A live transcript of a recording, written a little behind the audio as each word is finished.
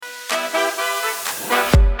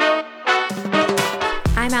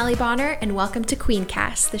Allie Bonner, and welcome to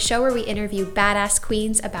Queencast, the show where we interview badass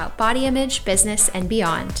queens about body image, business, and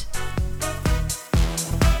beyond.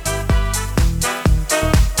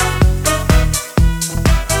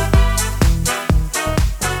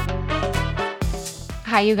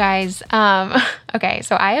 Hi, you guys. Okay,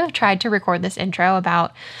 so I have tried to record this intro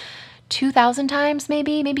about 2,000 times,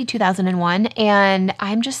 maybe 2001. And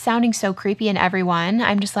I'm just sounding so creepy in everyone.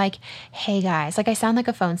 I'm just like, hey guys, like I sound like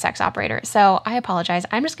a phone sex operator. So I apologize.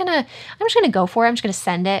 I'm just gonna go for it. I'm just gonna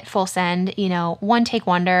send it full send, one take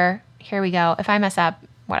wonder. Here we go. If I mess up,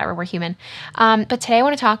 whatever, we're human. But today I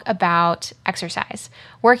want to talk about exercise,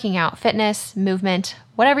 working out, fitness, movement,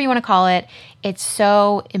 whatever you want to call it. It's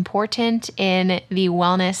so important in the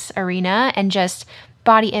wellness arena and just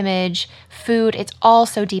body image, food, it's all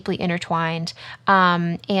so deeply intertwined.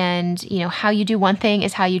 And how you do one thing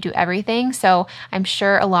is how you do everything. So I'm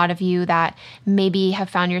sure a lot of you that maybe have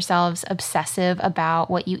found yourselves obsessive about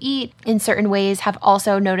what you eat in certain ways have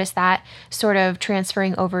also noticed that sort of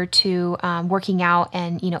transferring over to working out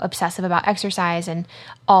and, obsessive about exercise and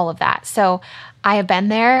all of that. So I have been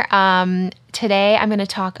there. Today, I'm going to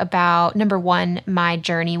talk about, number one, my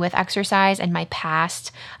journey with exercise and my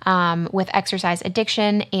past with exercise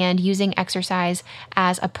addiction and using exercise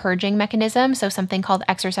as a purging mechanism, so something called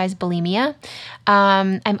exercise bulimia.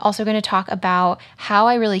 I'm also going to talk about how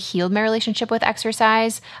I really healed my relationship with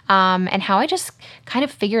exercise and how I just kind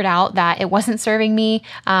of figured out that it wasn't serving me,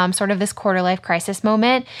 sort of this quarter life crisis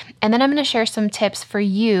moment. And then I'm going to share some tips for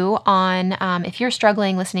you on if you're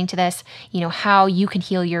struggling listening to this, how you can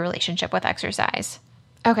heal your relationship with exercise.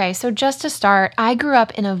 Okay, so just to start, I grew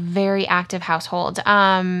up in a very active household.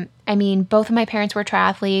 Both of my parents were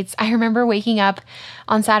triathletes. I remember waking up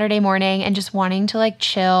on Saturday morning and just wanting to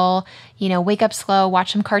chill, wake up slow,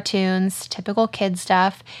 watch some cartoons, typical kid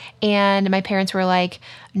stuff. And my parents were like,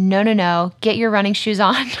 no, get your running shoes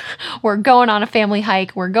on. We're going on a family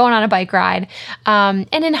hike. We're going on a bike ride. And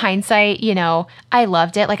in hindsight, I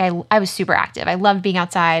loved it. I was super active. I loved being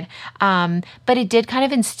outside. But it did kind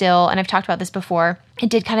of instill, and I've talked about this before, it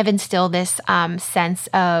did kind of instill this sense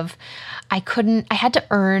of I had to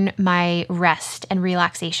earn my rest and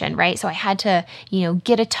relaxation, right? So I had to,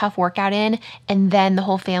 get a tough workout in, and then the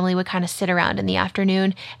whole family would kind of sit around in the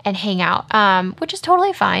afternoon and hang out, which is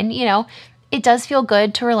totally fine. It does feel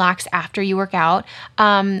good to relax after you work out,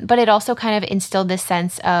 but it also kind of instilled this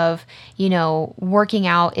sense of, working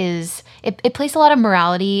out it placed a lot of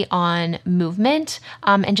morality on movement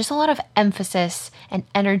and just a lot of emphasis and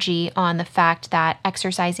energy on the fact that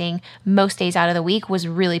exercising most days out of the week was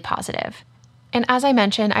really positive. And as I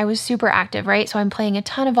mentioned, I was super active, right? So I'm playing a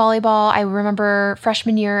ton of volleyball. I remember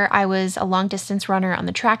freshman year, I was a long distance runner on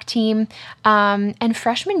the track team. And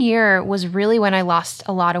freshman year was really when I lost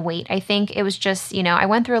a lot of weight. I think it was just, I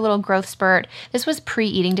went through a little growth spurt. This was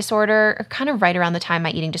pre-eating disorder, or kind of right around the time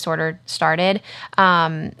my eating disorder started.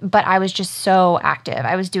 But I was just so active.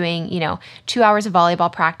 I was doing, 2 hours of volleyball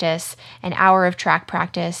practice, an hour of track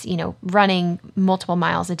practice, running multiple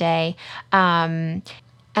miles a day.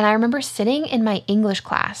 And I remember sitting in my English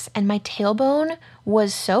class and my tailbone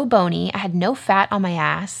was so bony, I had no fat on my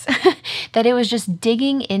ass, that it was just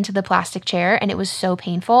digging into the plastic chair and it was so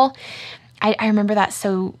painful. I remember that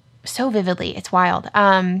so vividly. It's wild.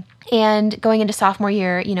 And going into sophomore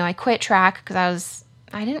year, I quit track because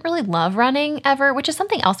I didn't really love running ever, which is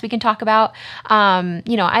something else we can talk about.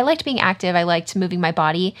 I liked being active. I liked moving my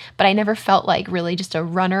body, but I never felt like really just a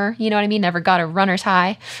runner. You know what I mean? Never got a runner's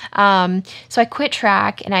high. So I quit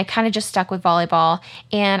track and I kind of just stuck with volleyball.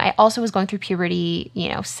 And I also was going through puberty,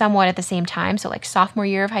 somewhat at the same time. So sophomore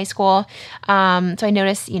year of high school. So I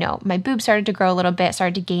noticed, my boobs started to grow a little bit,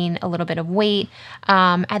 started to gain a little bit of weight.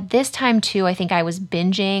 At this time too, I think I was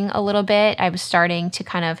binging a little bit. I was starting to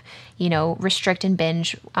kind of, restrict and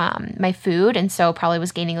binge my food. And so probably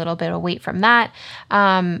was gaining a little bit of weight from that.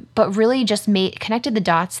 But really just connected the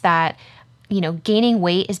dots that, gaining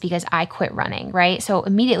weight is because I quit running, right? So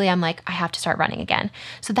immediately I'm like, I have to start running again.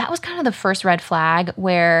 So that was kind of the first red flag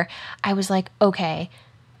where I was like, okay,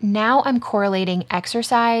 now I'm correlating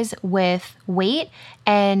exercise with weight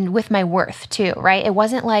and with my worth too, right? It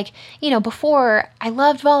wasn't like, before I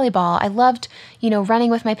loved volleyball. I loved, running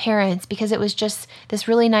with my parents because it was just this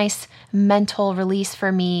really nice mental release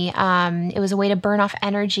for me. It was a way to burn off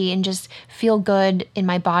energy and just feel good in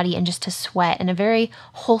my body and just to sweat in a very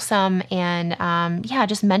wholesome and,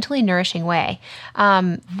 just mentally nourishing way.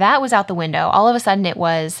 That was out the window. All of a sudden it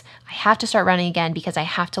was, I have to start running again because I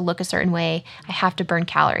have to look a certain way. I have to burn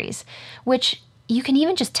calories, which you can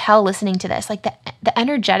even just tell listening to this, the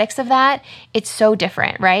energetics of that, it's so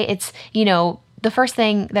different, right? It's, the first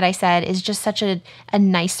thing that I said is just such a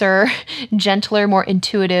nicer, gentler, more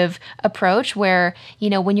intuitive approach where,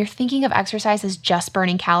 when you're thinking of exercise as just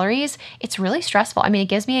burning calories, it's really stressful. I mean, it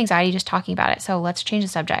gives me anxiety just talking about it. So let's change the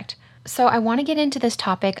subject. So I want to get into this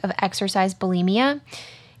topic of exercise bulimia.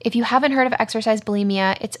 If you haven't heard of exercise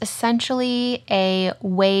bulimia, it's essentially a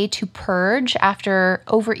way to purge after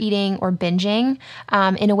overeating or binging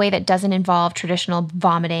in a way that doesn't involve traditional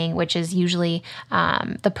vomiting, which is usually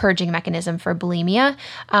the purging mechanism for bulimia.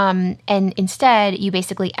 And instead, you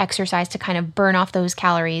basically exercise to kind of burn off those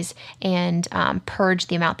calories and purge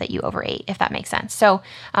the amount that you overate, if that makes sense. So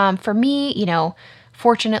for me,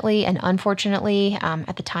 fortunately and unfortunately,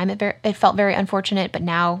 at the time it felt very unfortunate, but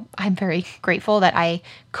now I'm very grateful that I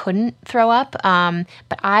couldn't throw up.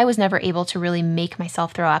 But I was never able to really make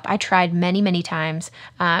myself throw up. I tried many, many times,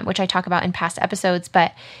 which I talk about in past episodes,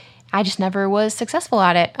 but I just never was successful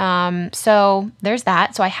at it. So there's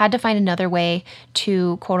that. So I had to find another way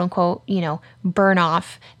to quote unquote, burn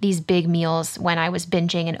off these big meals when I was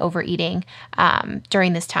binging and overeating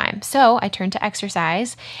during this time. So I turned to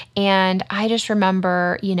exercise, and I just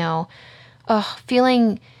remember,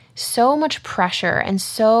 feeling so much pressure and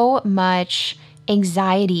so much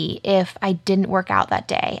anxiety if I didn't work out that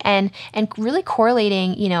day, and really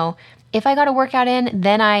correlating, if I got a workout in,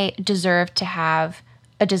 then I deserve to have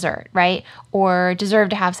a dessert, right? Or deserve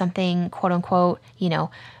to have something quote unquote,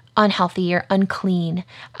 unhealthy or unclean.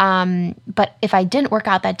 But if I didn't work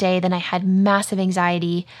out that day, then I had massive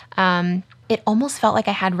anxiety. It almost felt like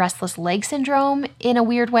I had restless leg syndrome in a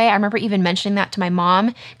weird way. I remember even mentioning that to my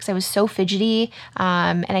mom because I was so fidgety.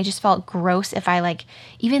 And I just felt gross if I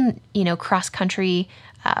even cross country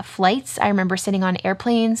flights. I remember sitting on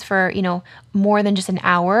airplanes for, more than just an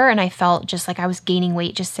hour, and I felt just like I was gaining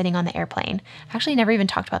weight just sitting on the airplane. I actually never even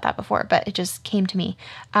talked about that before, but it just came to me.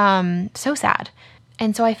 So sad.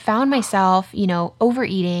 And so I found myself,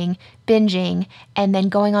 overeating, binging, and then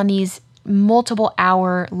going on these multiple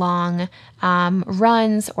hour long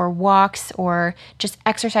runs or walks or just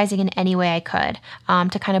exercising in any way I could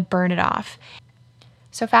to kind of burn it off.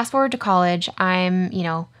 So fast forward to college, I'm,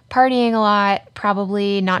 partying a lot,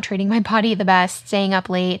 probably not treating my body the best, staying up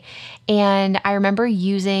late. And I remember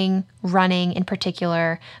using running in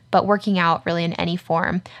particular, but working out really in any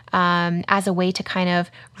form, as a way to kind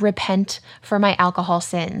of repent for my alcohol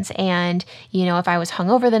sins. And, if I was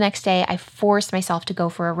hungover the next day, I forced myself to go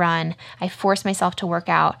for a run. I forced myself to work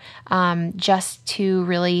out, just to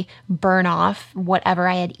really burn off whatever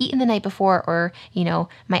I had eaten the night before or,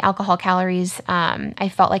 my alcohol calories.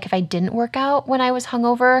 I felt like if I didn't work out when I was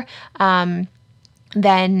hungover,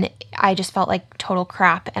 then I just felt like total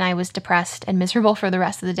crap and I was depressed and miserable for the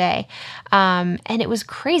rest of the day. And it was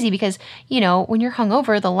crazy because, when you're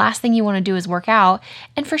hungover, the last thing you want to do is work out.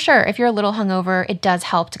 And for sure, if you're a little hungover, it does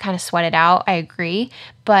help to kind of sweat it out. I agree.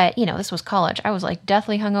 But, this was college. I was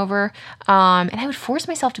deathly hungover. And I would force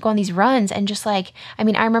myself to go on these runs and just I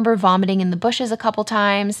remember vomiting in the bushes a couple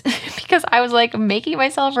times because I was making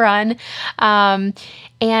myself run. And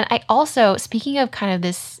I also, speaking of kind of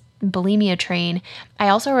this bulimia train, I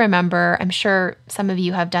also remember, I'm sure some of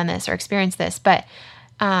you have done this or experienced this, but,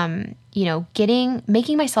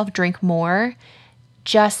 making myself drink more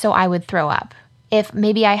just so I would throw up. If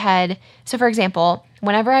maybe so for example,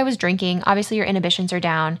 whenever I was drinking, obviously your inhibitions are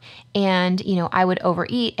down and, I would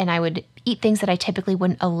overeat and I would eat things that I typically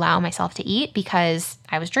wouldn't allow myself to eat because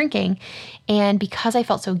I was drinking. And because I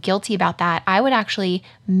felt so guilty about that, I would actually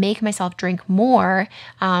make myself drink more,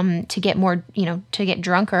 to get more, to get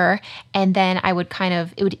drunker. And then I would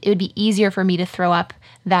it would be easier for me to throw up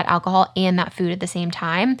that alcohol and that food at the same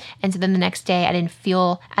time. And so then the next day I didn't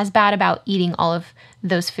feel as bad about eating all of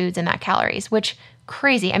those foods and that calories, which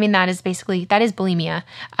crazy. That is bulimia.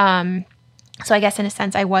 So I guess in a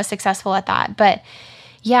sense I was successful at that, but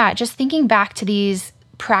yeah, just thinking back to these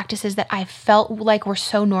practices that I felt like were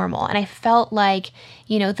so normal. And I felt like,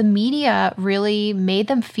 the media really made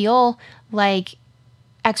them feel like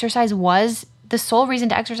exercise was the sole reason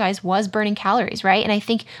to exercise was burning calories, right? And I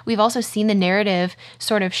think we've also seen the narrative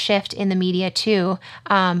sort of shift in the media too,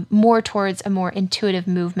 more towards a more intuitive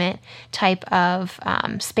movement type of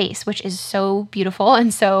space, which is so beautiful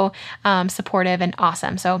and so supportive and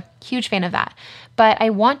awesome. So huge fan of that. But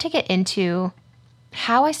I want to get into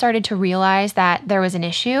how I started to realize that there was an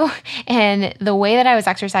issue and the way that I was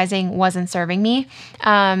exercising wasn't serving me.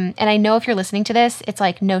 And I know if you're listening to this, it's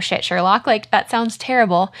like, no shit, Sherlock, like that sounds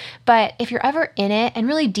terrible. But if you're ever in it and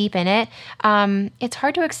really deep in it, it's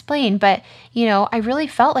hard to explain. But, I really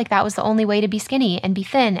felt like that was the only way to be skinny and be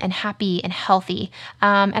thin and happy and healthy.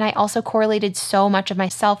 And I also correlated so much of my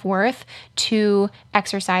self-worth to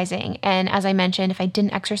exercising. And as I mentioned, if I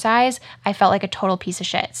didn't exercise, I felt like a total piece of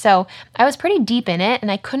shit. So I was pretty deep in it,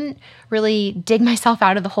 and I couldn't really dig myself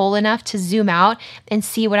out of the hole enough to zoom out and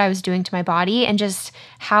see what I was doing to my body and just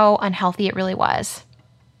how unhealthy it really was.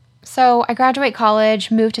 So I graduate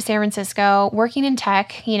college, moved to San Francisco, working in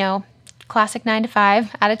tech, classic 9 to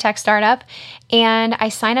 5 at a tech startup. And I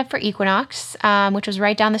signed up for Equinox, which was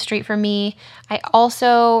right down the street from me. I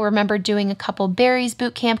also remember doing a couple Barry's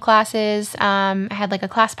boot camp classes. I had like a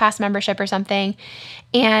ClassPass membership or something.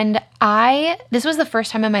 And this was the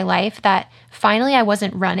first time in my life that finally I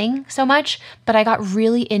wasn't running so much, but I got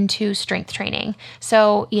really into strength training.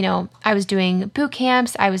 So, I was doing boot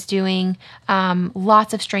camps, I was doing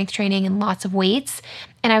lots of strength training and lots of weights,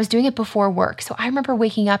 and I was doing it before work. So I remember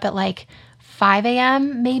waking up at like 5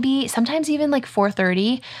 a.m. maybe, sometimes even like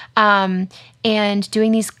 4:30, and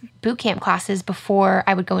doing these boot camp classes before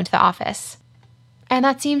I would go into the office. And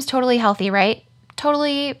that seems totally healthy, right?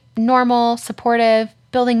 Totally normal, supportive,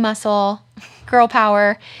 building muscle, girl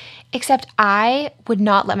power, except I would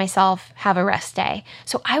not let myself have a rest day.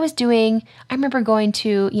 So I remember going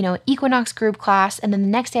to, Equinox group class, and then the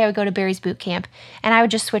next day I would go to Barry's boot camp, and I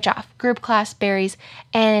would just switch off group class, Barry's,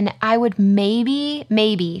 and I would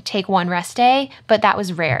maybe take one rest day, but that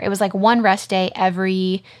was rare. It was like one rest day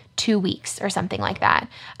every 2 weeks or something like that.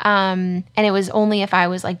 And it was only if I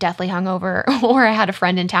was like deathly hungover or I had a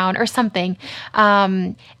friend in town or something.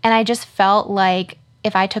 And I just felt like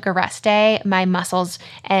if I took a rest day, my muscles,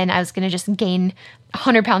 and I was going to just gain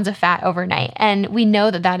 100 pounds of fat overnight. And we know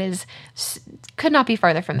that could not be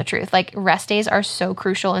farther from the truth. Like, rest days are so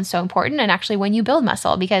crucial and so important. And actually when you build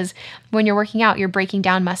muscle, because when you're working out, you're breaking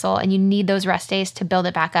down muscle and you need those rest days to build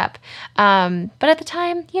it back up. But at the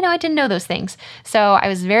time, I didn't know those things. So I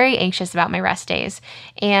was very anxious about my rest days.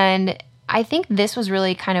 And I think this was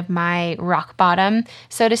really kind of my rock bottom,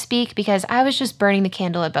 so to speak, because I was just burning the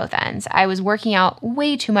candle at both ends. I was working out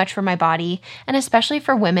way too much for my body, and especially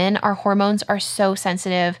for women, our hormones are so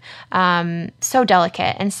sensitive, so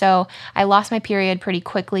delicate. And so I lost my period pretty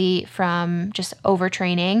quickly from just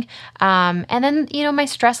overtraining. And then, my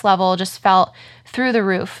stress level just felt through the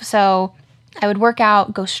roof. So I would work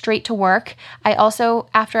out, go straight to work. I also,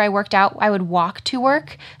 after I worked out, I would walk to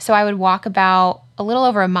work. So I would walk about a little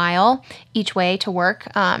over a mile each way to work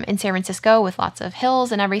in San Francisco with lots of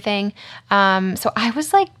hills and everything. So I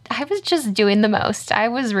was just doing the most. I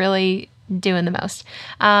was really doing the most.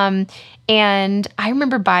 And I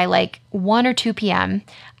remember by like 1 or 2 p.m.,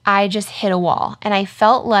 I just hit a wall and I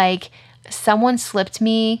felt like someone slipped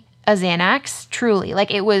me a Xanax, truly.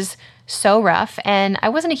 Like, it was so rough. And I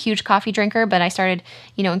wasn't a huge coffee drinker, but I started,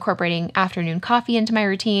 incorporating afternoon coffee into my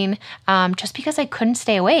routine, just because I couldn't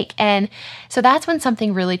stay awake. And so that's when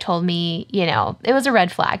something really told me, it was a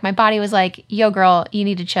red flag. My body was like, yo, girl, you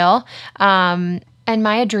need to chill. And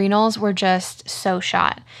my adrenals were just so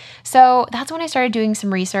shot. So that's when I started doing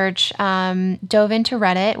some research, dove into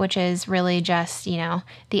Reddit, which is really just,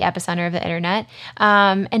 the epicenter of the internet,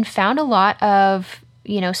 and found a lot of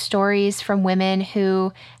stories from women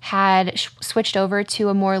who had switched over to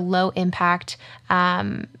a more low impact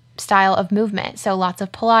style of movement. So lots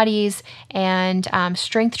of Pilates and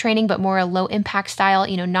strength training, but more a low impact style,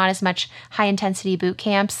 not as much high intensity boot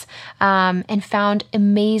camps, and found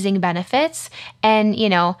amazing benefits. And,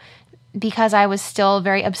 because I was still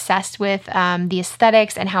very obsessed with the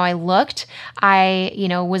aesthetics and how I looked, I,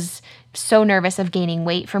 was so nervous of gaining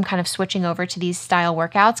weight from kind of switching over to these style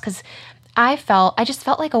workouts, because I just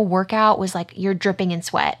felt like a workout was like you're dripping in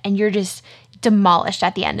sweat and you're just demolished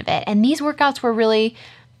at the end of it. And these workouts were really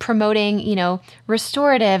promoting,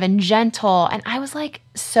 restorative and gentle. And I was like,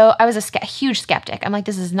 I was a huge skeptic. I'm like,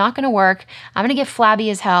 this is not going to work. I'm going to get flabby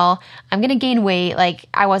as hell. I'm going to gain weight. Like,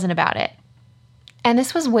 I wasn't about it. And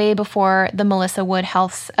this was way before the Melissa Wood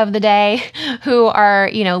Healths of the day, who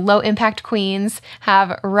are, low impact queens,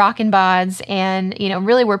 have rockin' bods, and,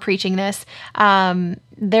 really were preaching this.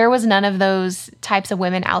 There was none of those types of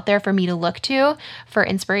women out there for me to look to for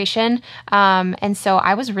inspiration. And so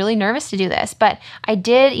I was really nervous to do this, but I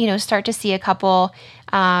did, start to see a couple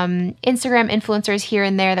Instagram influencers here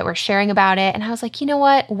and there that were sharing about it. And I was like, you know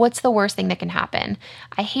what? What's the worst thing that can happen?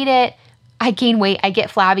 I hate it. I gain weight, I get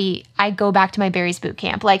flabby, I go back to my Barry's boot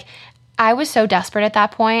camp. Like, I was so desperate at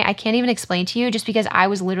that point. I can't even explain to you, just because I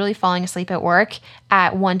was literally falling asleep at work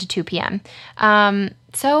at 1 to 2 p.m.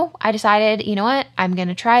 So I decided, you know what, I'm going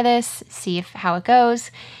to try this, see how it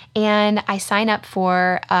goes. And I signed up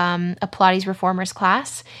for a Pilates Reformers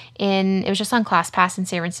class it was just on ClassPass in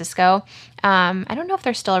San Francisco. I don't know if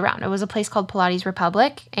they're still around. It was a place called Pilates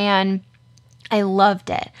Republic, and I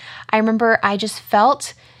loved it. I remember I just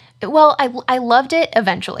felt, well, I loved it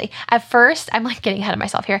eventually. At first, I'm like getting ahead of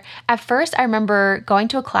myself here. At first, I remember going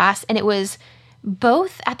to a class, and it was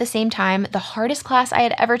both at the same time the hardest class I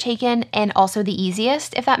had ever taken and also the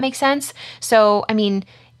easiest, if that makes sense. So, I mean,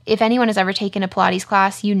 if anyone has ever taken a Pilates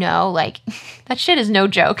class, you know, like that shit is no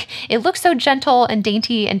joke. It looks so gentle and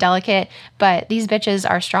dainty and delicate, but these bitches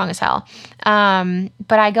are strong as hell.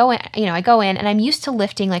 But I go in and I'm used to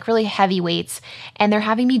lifting like really heavy weights, and they're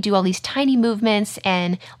having me do all these tiny movements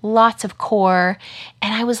and lots of core.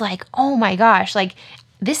 And I was like, oh my gosh, like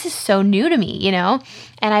this is so new to me, you know?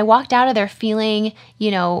 And I walked out of there feeling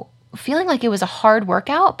like it was a hard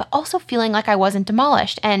workout, but also feeling like I wasn't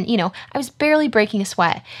demolished. And, I was barely breaking a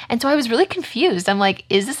sweat. And so I was really confused. I'm like,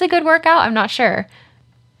 is this a good workout? I'm not sure.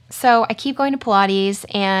 So I keep going to Pilates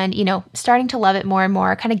and, starting to love it more and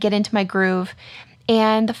more, kind of get into my groove.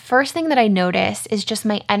 And the first thing that I notice is just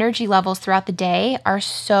my energy levels throughout the day are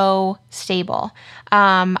so stable.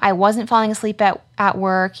 I wasn't falling asleep at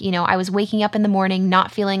work. I was waking up in the morning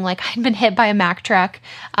not feeling like I'd been hit by a Mack truck.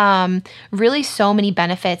 Really so many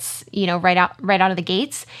benefits, right out of the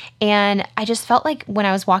gates. And I just felt like when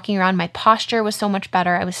I was walking around, my posture was so much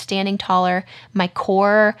better. I was standing taller. My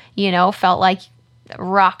core, felt like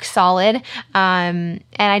rock solid. And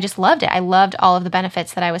I just loved it. I loved all of the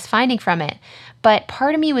benefits that I was finding from it. But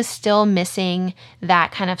part of me was still missing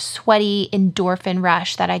that kind of sweaty endorphin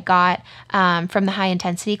rush that I got from the high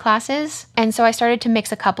intensity classes. And so I started to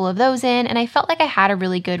mix a couple of those in, and I felt like I had a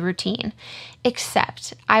really good routine.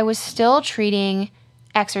 Except I was still treating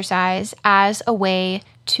exercise as a way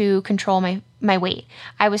to control my weight.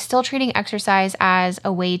 I was still treating exercise as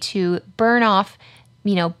a way to burn off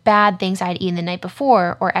bad things I'd eaten the night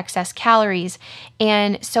before or excess calories.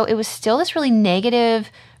 And so it was still this really negative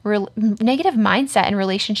mindset and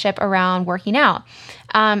relationship around working out.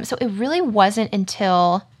 So it really wasn't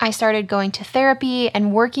until I started going to therapy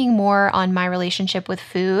and working more on my relationship with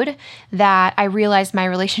food that I realized my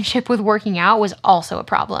relationship with working out was also a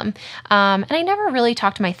problem. And I never really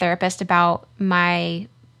talked to my therapist about my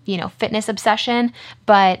fitness obsession,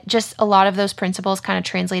 but just a lot of those principles kind of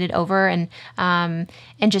translated over and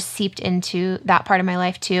just seeped into that part of my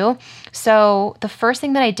life too. So the first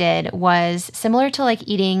thing that I did was similar to like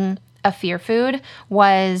eating a fear food,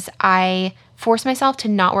 was I forced myself to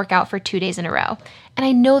not work out for 2 days in a row. And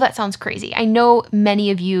I know that sounds crazy. I know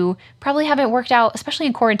many of you probably haven't worked out, especially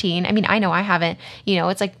in quarantine. I mean, I know I haven't.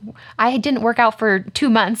 It's like I didn't work out for 2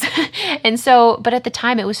 months. And so, but at the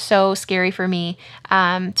time it was so scary for me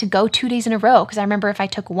to go 2 days in a row, because I remember if I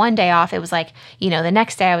took one day off, it was like, the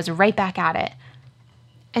next day I was right back at it.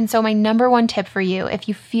 And so my number one tip for you, if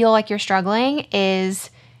you feel like you're struggling,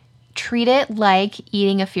 is treat it like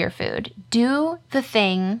eating a fear food. Do the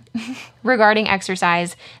thing regarding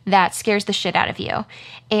exercise that scares the shit out of you.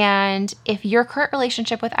 And if your current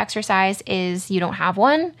relationship with exercise is you don't have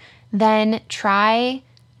one, then try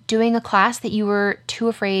doing a class that you were too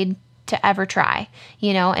afraid to ever try,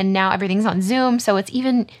 and now everything's on Zoom. So it's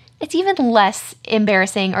even less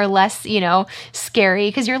embarrassing or less, scary,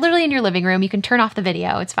 because you're literally in your living room. You can turn off the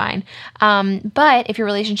video. It's fine. But if your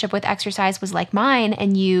relationship with exercise was like mine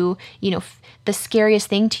and the scariest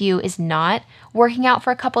thing to you is not working out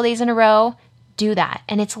for a couple days in a row, do that.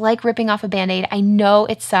 And it's like ripping off a Band-Aid. I know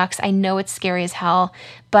it sucks. I know it's scary as hell,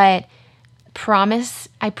 but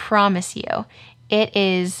I promise you, it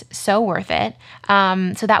is so worth it.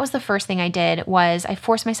 So that was the first thing I did, was I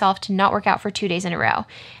forced myself to not work out for 2 days in a row.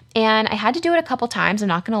 And I had to do it a couple times. I'm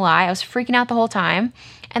not going to lie. I was freaking out the whole time.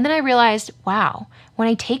 And then I realized, wow, when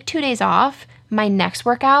I take 2 days off, my next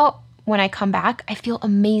workout, when I come back, I feel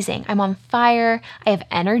amazing. I'm on fire. I have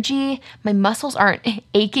energy. My muscles aren't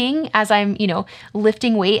aching as I'm,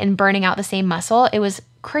 lifting weight and burning out the same muscle. It was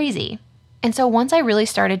crazy. And so once I really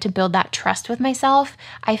started to build that trust with myself,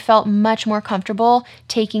 I felt much more comfortable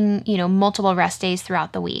taking, multiple rest days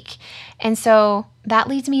throughout the week. And so that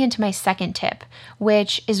leads me into my second tip,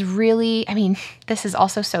 which is really, this is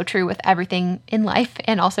also so true with everything in life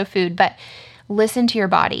and also food, but listen to your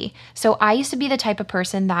body. So I used to be the type of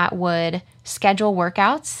person that would schedule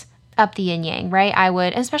workouts up the yin yang, right? I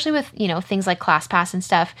would, especially with, things like ClassPass and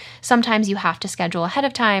stuff, sometimes you have to schedule ahead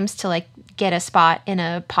of times to get a spot in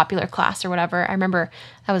a popular class or whatever. I remember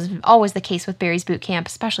that was always the case with Barry's Boot Camp,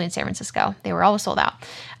 especially in San Francisco. They were always sold out.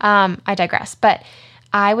 I digress. But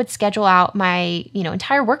I would schedule out my,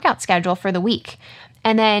 entire workout schedule for the week.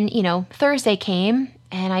 And then, Thursday came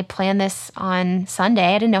and I planned this on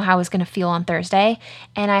Sunday. I didn't know how I was going to feel on Thursday.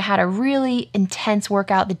 And I had a really intense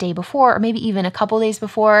workout the day before, or maybe even a couple days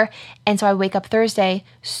before. And so I wake up Thursday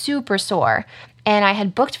super sore. And I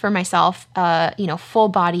had booked for myself, full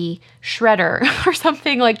body shredder or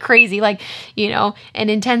something like crazy, like, an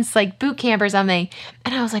intense like boot camp or something.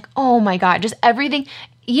 And I was like, oh my God, just everything,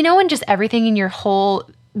 and just everything in your whole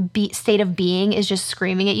state of being is just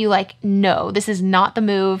screaming at you like, no, this is not the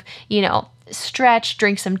move, stretch,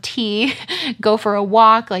 drink some tea, go for a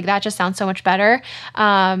walk. Like that just sounds so much better.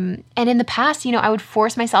 And in the past, I would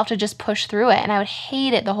force myself to just push through it and I would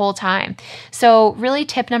hate it the whole time. So really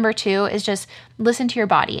tip number 2 is just listen to your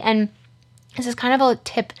body. And this is kind of a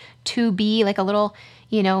tip 2B, like a little,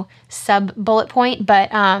 sub bullet point,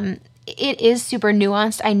 but, it is super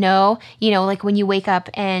nuanced. I know, like when you wake up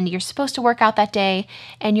and you're supposed to work out that day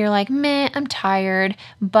and you're like, meh, I'm tired.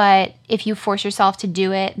 But if you force yourself to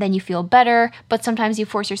do it, then you feel better. But sometimes you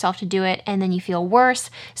force yourself to do it and then you feel worse.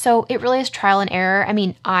 So it really is trial and error. I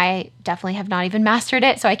mean, I definitely have not even mastered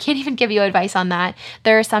it, so I can't even give you advice on that.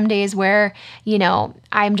 There are some days where,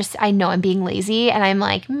 I know I'm being lazy and I'm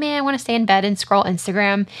like, man, I want to stay in bed and scroll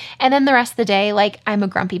Instagram. And then the rest of the day, like I'm a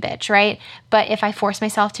grumpy bitch, right? But if I force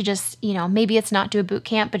myself to just, maybe it's not do a boot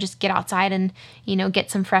camp, but just get outside and,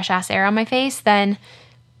 get some fresh ass air on my face, then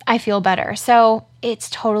I feel better. So it's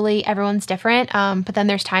totally, everyone's different. But then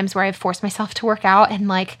there's times where I've forced myself to work out and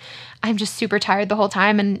like, I'm just super tired the whole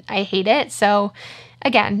time and I hate it. So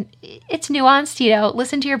again, it's nuanced,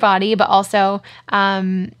 listen to your body, but also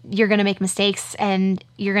you're going to make mistakes and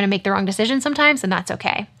you're going to make the wrong decision sometimes, and that's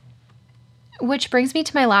okay. Which brings me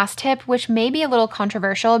to my last tip, which may be a little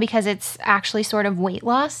controversial because it's actually sort of weight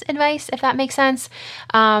loss advice, if that makes sense.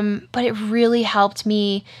 But it really helped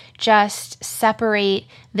me just separate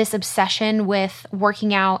this obsession with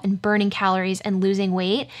working out and burning calories and losing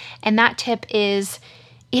weight. And that tip is,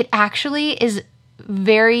 it actually is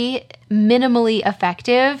very minimally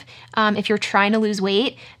effective if you're trying to lose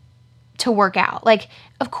weight to work out. Like,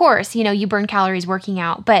 of course, you burn calories working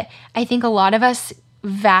out, but I think a lot of us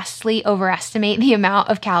vastly overestimate the amount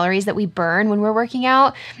of calories that we burn when we're working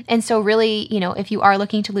out. And so really, if you are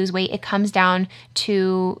looking to lose weight, it comes down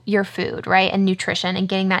to your food, right? And nutrition and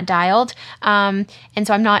getting that dialed. And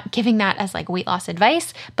so I'm not giving that as like weight loss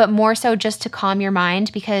advice, but more so just to calm your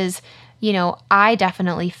mind because, I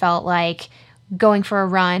definitely felt like going for a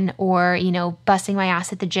run or, busting my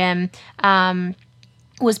ass at the gym,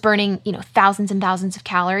 was burning, thousands and thousands of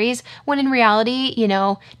calories, when in reality,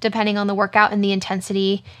 depending on the workout and the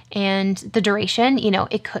intensity and the duration,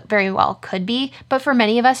 it could very well could be. But for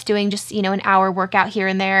many of us doing just, an hour workout here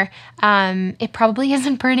and there, it probably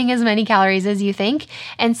isn't burning as many calories as you think.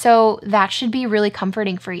 And so that should be really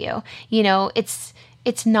comforting for you.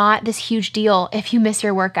 It's not this huge deal if you miss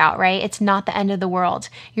your workout, right? It's not the end of the world.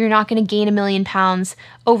 You're not going to gain 1 million pounds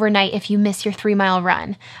overnight if you miss your 3-mile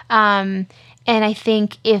run. And I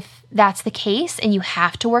think if that's the case and you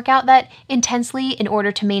have to work out that intensely in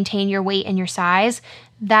order to maintain your weight and your size,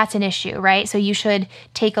 that's an issue, right? So you should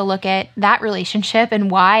take a look at that relationship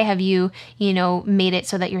and why have you, made it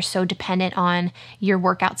so that you're so dependent on your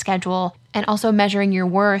workout schedule, and also measuring your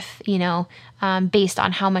worth, based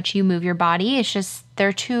on how much you move your body. It's just,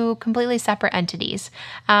 they're two completely separate entities.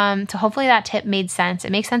 So hopefully that tip made sense.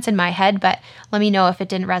 It makes sense in my head, but let me know if it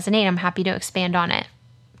didn't resonate. I'm happy to expand on it.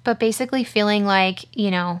 But basically feeling like, you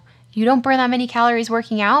don't burn that many calories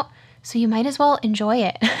working out, so you might as well enjoy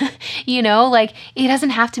it. Like it doesn't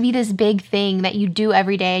have to be this big thing that you do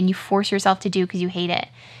every day and you force yourself to do because you hate it.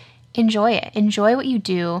 Enjoy it. Enjoy what you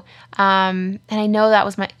do. And I know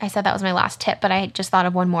I said that was my last tip, but I just thought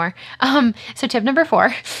of one more. So tip number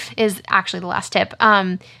 4 is actually the last tip.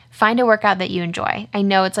 Find a workout that you enjoy. I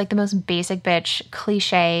know it's like the most basic bitch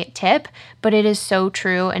cliche tip, but it is so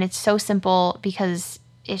true and it's so simple because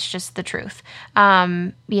it's just the truth.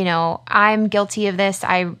 I'm guilty of this.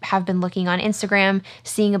 I have been looking on Instagram,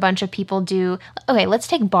 seeing a bunch of people do, okay, let's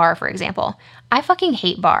take bar, for example. I fucking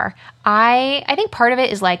hate bar. I think part of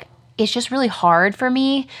it is like, it's just really hard for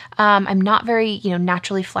me. I'm not very,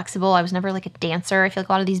 naturally flexible. I was never like a dancer. I feel like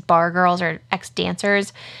a lot of these bar girls are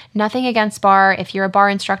ex-dancers. Nothing against bar. If you're a bar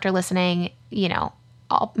instructor listening,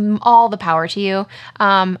 all the power to you.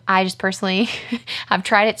 I just personally have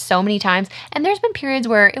tried it so many times, and there's been periods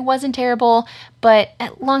where it wasn't terrible, but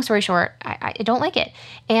long story short, I don't like it.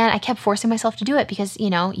 And I kept forcing myself to do it because,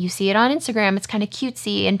 you see it on Instagram. It's kind of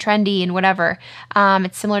cutesy and trendy and whatever.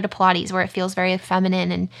 It's similar to Pilates where it feels very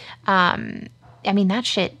feminine. And that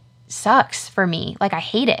shit sucks for me. Like, I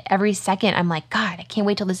hate it. Every second I'm like, God, I can't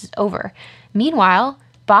wait till this is over. Meanwhile,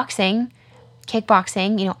 boxing,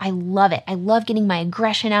 kickboxing, I love it. I love getting my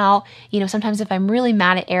aggression out. Sometimes if I'm really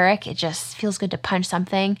mad at Eric, it just feels good to punch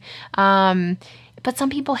something. But some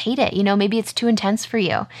people hate it. Maybe it's too intense for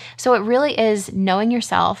you. So it really is knowing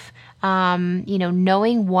yourself,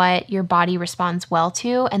 knowing what your body responds well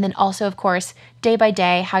to. And then also, of course, day by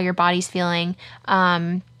day, how your body's feeling,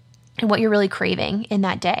 and what you're really craving in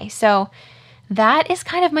that day. So that is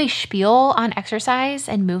kind of my spiel on exercise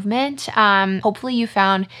and movement. Hopefully you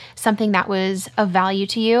found something that was of value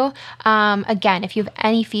to you. Again, if you have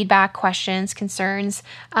any feedback, questions, concerns,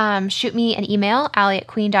 shoot me an email,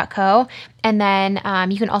 allie@queen.co. And then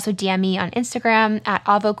you can also DM me on Instagram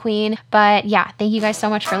 @avoqueen. But yeah, thank you guys so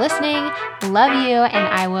much for listening. Love you, and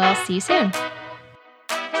I will see you soon.